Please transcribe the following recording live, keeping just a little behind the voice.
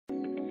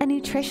A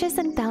nutritious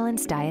and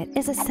balanced diet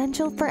is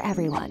essential for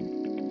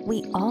everyone.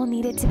 We all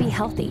need it to be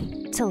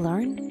healthy, to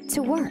learn,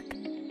 to work,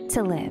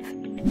 to live.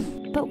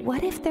 But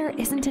what if there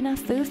isn't enough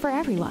food for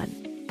everyone?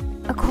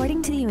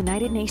 According to the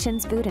United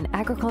Nations Food and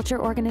Agriculture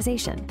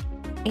Organization,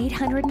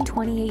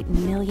 828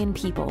 million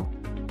people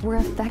were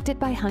affected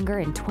by hunger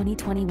in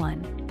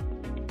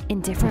 2021.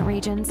 In different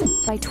regions,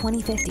 by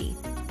 2050,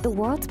 the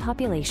world's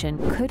population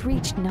could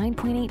reach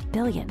 9.8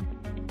 billion,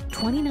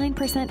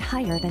 29%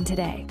 higher than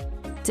today.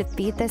 To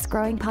feed this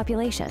growing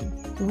population,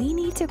 we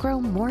need to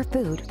grow more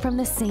food from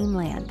the same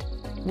land.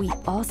 We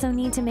also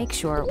need to make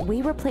sure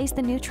we replace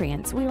the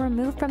nutrients we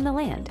remove from the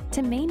land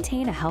to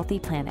maintain a healthy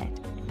planet.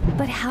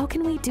 But how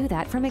can we do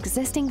that from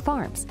existing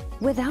farms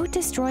without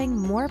destroying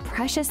more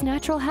precious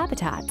natural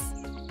habitats?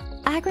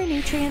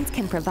 Agri-Nutrients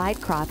can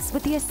provide crops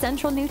with the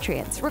essential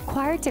nutrients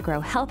required to grow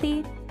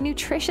healthy,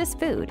 nutritious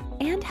food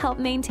and help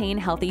maintain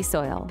healthy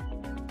soil.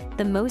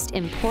 The most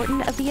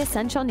important of the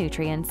essential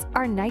nutrients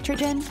are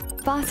nitrogen,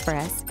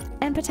 phosphorus,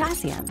 and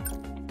potassium.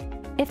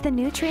 If the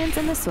nutrients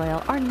in the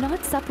soil are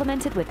not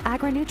supplemented with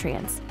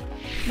agri-nutrients,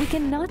 we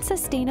cannot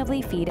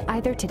sustainably feed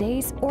either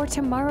today's or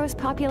tomorrow's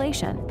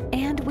population,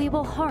 and we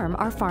will harm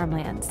our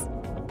farmlands.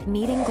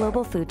 Meeting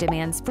global food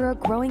demands for a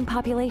growing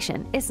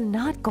population is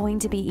not going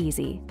to be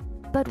easy,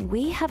 but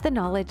we have the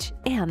knowledge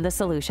and the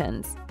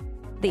solutions.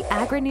 The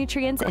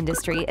agri-nutrients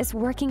industry is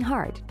working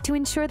hard to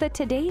ensure that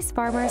today's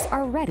farmers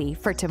are ready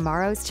for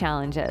tomorrow's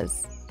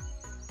challenges.